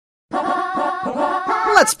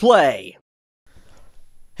Let's play!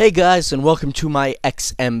 Hey guys, and welcome to my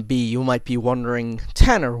XMB. You might be wondering,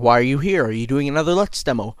 Tanner, why are you here? Are you doing another Let's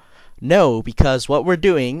demo? No, because what we're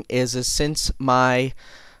doing is since my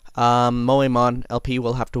Moemon LP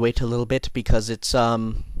will have to wait a little bit because it's I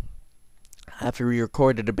have to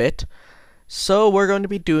re-record it a bit. So we're going to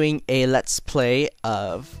be doing a Let's Play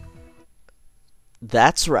of,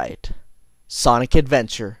 that's right, Sonic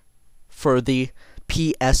Adventure for the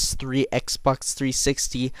PS3, Xbox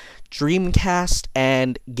 360, Dreamcast,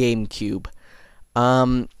 and GameCube.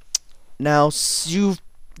 Now,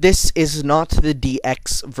 this is not the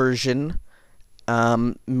DX version,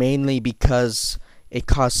 mainly because it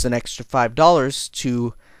costs an extra $5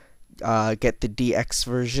 to get the DX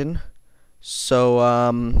version.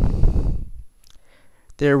 So,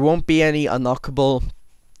 there won't be any unlockable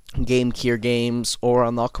Game Gear games, or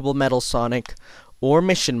unlockable Metal Sonic, or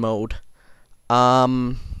Mission Mode.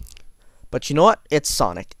 But you know what? It's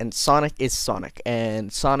Sonic, and Sonic is Sonic,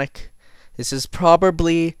 and Sonic, this is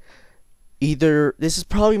probably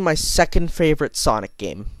my second favorite Sonic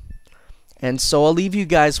game. And so I'll leave you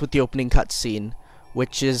guys with the opening cutscene,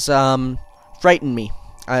 which is, frightened me.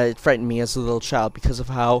 It frightened me as a little child because of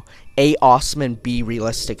how A, awesome, and B,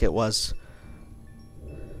 realistic it was.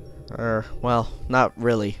 Well, not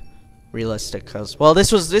really realistic, because, well,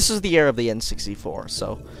 this was the era of the N64,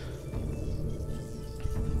 so...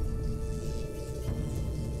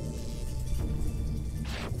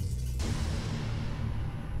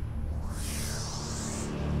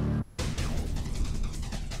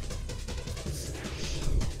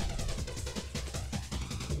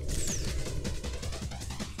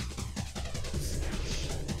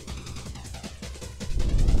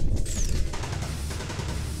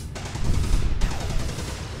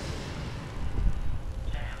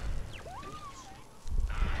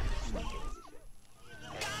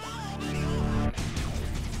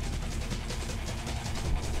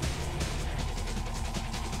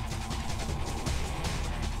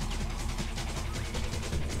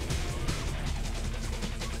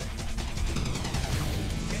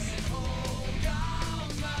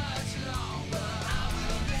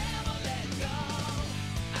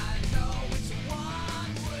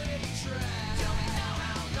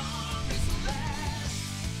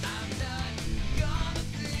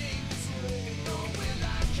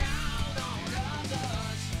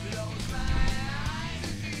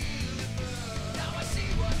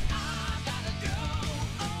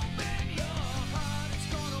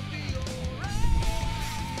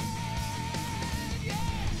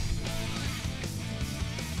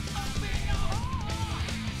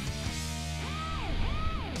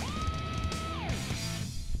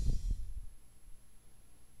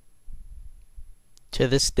 To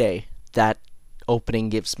this day, that opening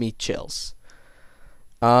gives me chills.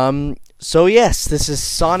 So yes, this is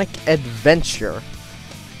Sonic Adventure.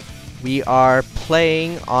 We are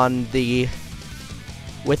playing on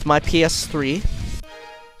with my PS3.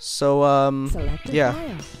 So,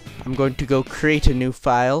 yeah. I'm going to go create a new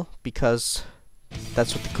file, because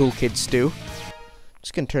that's what the cool kids do.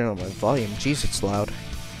 Just gonna turn on my volume. Jeez, it's loud.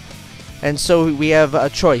 And so we have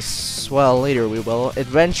a choice. Well, later we will.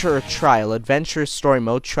 Adventure or Trial. Adventure is story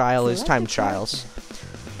mode. Trial is time trials.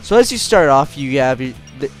 So as you start off, you have...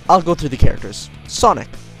 I'll go through the characters. Sonic.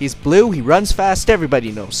 He's blue. He runs fast.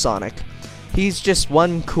 Everybody knows Sonic. He's just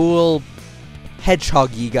one cool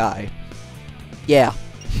hedgehog-y guy. Yeah.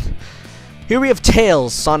 Here we have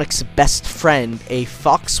Tails, Sonic's best friend. A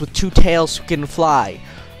fox with two tails who can fly.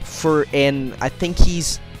 I think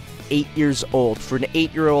he's 8 years old. For an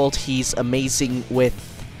 8-year-old, he's amazing with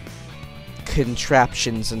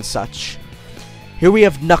contraptions and such. Here we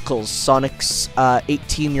have Knuckles, Sonic's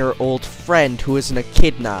 18-year-old friend who is an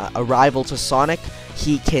echidna, a rival to Sonic.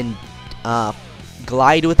 He can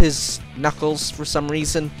glide with his knuckles for some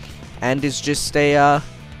reason, and is just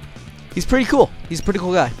he's pretty cool. He's a pretty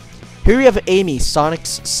cool guy. Here we have Amy,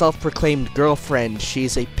 Sonic's self-proclaimed girlfriend.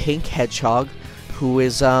 She's a pink hedgehog who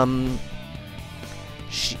is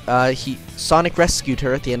Sonic rescued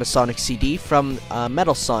her at the end of Sonic CD from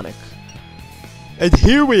Metal Sonic. And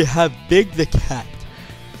here we have Big the Cat.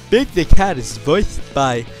 Big the Cat is voiced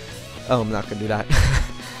by... Oh, I'm not gonna do that.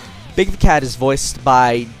 Big the Cat is voiced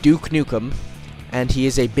by Duke Nukem, and he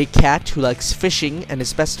is a big cat who likes fishing, and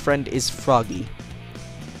his best friend is Froggy.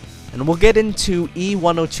 And we'll get into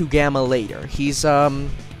E102 Gamma later. He's a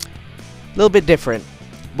little bit different.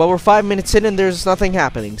 But we're 5 minutes in and there's nothing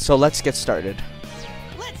happening, so let's get started.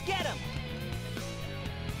 Let's get him!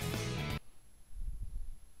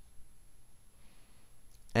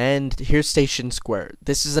 And here's Station Square.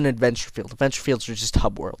 This is an adventure field. Adventure fields are just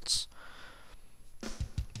hub worlds.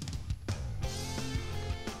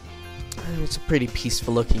 It's a pretty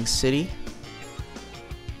peaceful looking city.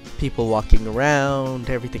 People walking around,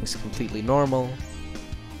 everything's completely normal.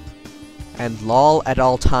 And LOL at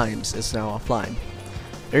all times is now offline.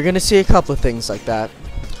 You're gonna see a couple of things like that,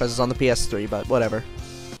 because it's on the PS3, but whatever.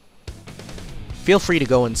 Feel free to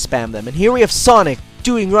go and spam them. And here we have Sonic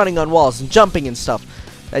doing running on walls and jumping and stuff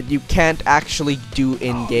that you can't actually do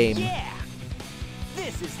in-game. Oh, yeah.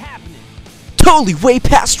 This is happening. Totally way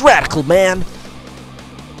past radical, man!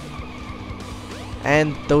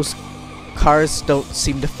 And those cars don't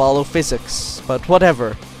seem to follow physics, but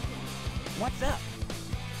whatever. What's up?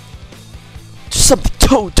 There's something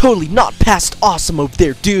totally not past awesome over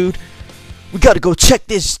there, dude. We gotta go check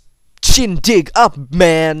this shindig up,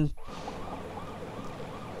 man.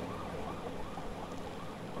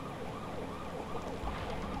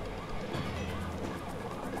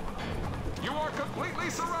 You are completely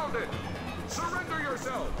surrounded. Surrender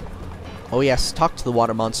yourself. Oh yes, talk to the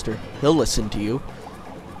water monster. He'll listen to you.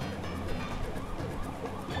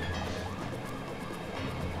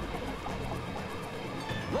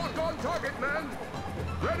 Lock on target, men.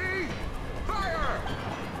 Ready? Fire!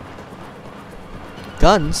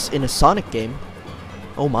 Guns in a Sonic game?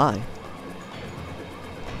 Oh my.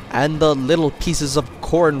 And the little pieces of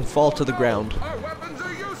corn fall to the ground. Our weapons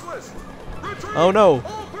are useless. Retreat! Oh no.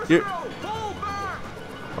 All You're personnel, fall back!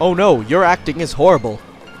 Oh no, your acting is horrible.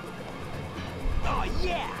 Oh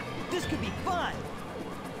yeah, this could be fun.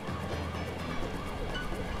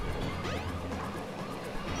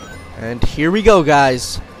 And here we go,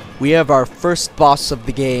 guys. We have our first boss of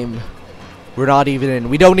the game. We're not even in.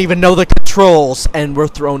 We don't even know the controls, and we're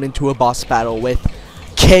thrown into a boss battle with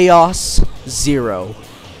Chaos Zero.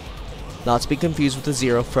 Not to be confused with the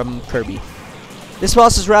Zero from Kirby. This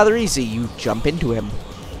boss is rather easy. You jump into him.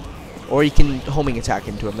 Or you can homing attack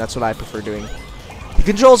into him. That's what I prefer doing. The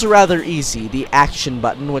controls are rather easy. The action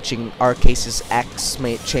button, which in our case is X,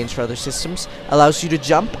 may change for other systems, allows you to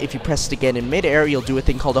jump. If you press it again in midair, you'll do a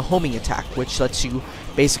thing called a homing attack, which lets you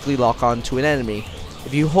basically lock on to an enemy.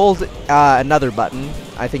 If you hold another button,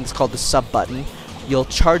 I think it's called the sub button, you'll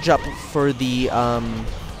charge up for the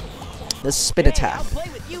spin attack. I'll play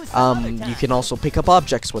with you some other time. You can also pick up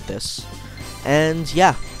objects with this. And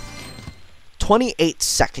yeah. 28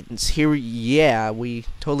 seconds. Here, yeah, we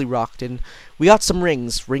totally rocked in. We got some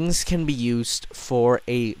rings. Rings can be used for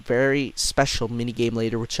a very special minigame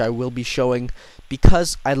later, which I will be showing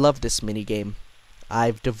because I love this minigame.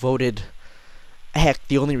 I've devoted... Heck,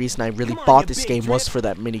 the only reason I really Come on, bought you this big game was drip. for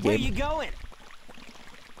that Where you minigame. going?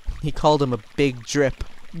 He called him a big drip.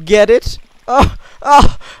 Get it? Oh.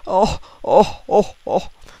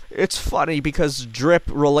 It's funny because drip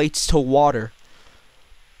relates to water.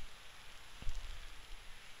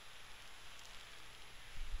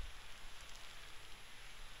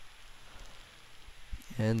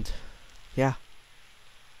 And, yeah.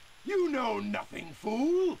 You know nothing,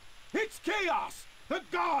 fool. It's Chaos, the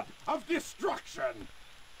god of destruction.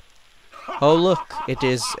 Oh look, it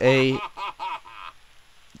is a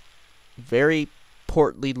very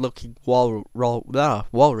portly looking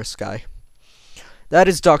walrus guy. That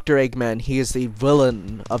is Dr. Eggman. He is the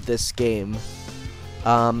villain of this game.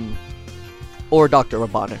 Or Dr.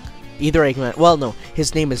 Robotnik. Either Eggman. Well, no.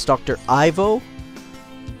 His name is Dr. Ivo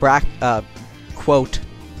quote,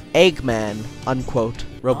 Eggman, unquote,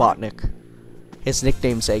 Robotnik. His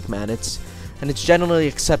nickname's Eggman. It's generally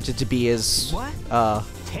accepted to be his What?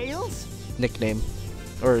 Tails? nickname.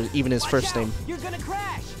 Or even his Watch first out, name. You're gonna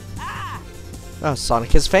crash. Ah! Oh,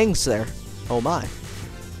 Sonic has fangs there. Oh my.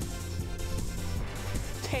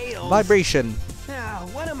 Tails. Vibration. Now,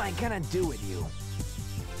 what am I gonna do with you?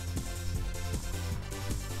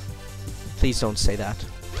 Please don't say that.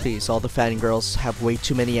 Please, all the fangirls have way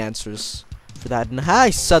too many answers for that. And hi,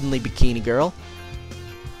 suddenly bikini girl.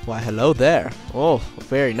 Why, hello there. Oh,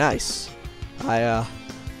 very nice. How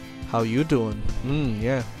you doing?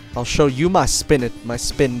 Yeah. I'll show you my spin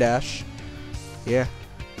dash. Yeah.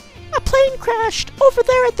 A plane crashed over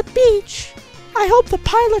there at the beach. I hope the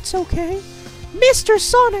pilot's okay. Mr.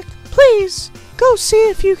 Sonic, please, go see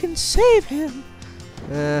if you can save him.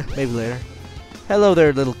 Maybe later. Hello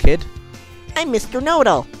there, little kid. I'm Mr.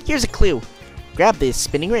 Know-It-All. Here's a clue. Grab these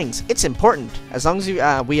spinning rings. It's important. As long as you,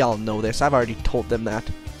 we all know this. I've already told them that.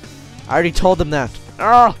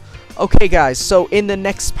 Oh! Okay, guys, so in the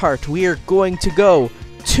next part, we are going to go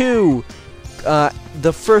to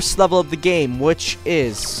the first level of the game, which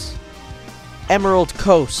is Emerald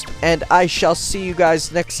Coast, and I shall see you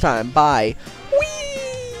guys next time. Bye.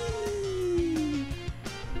 Whee!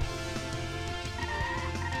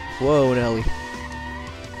 Whoa, Nelly.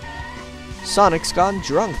 Sonic's gone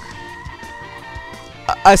drunk.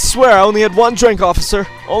 I swear I only had one drink, officer.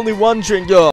 Only one drink. Ugh.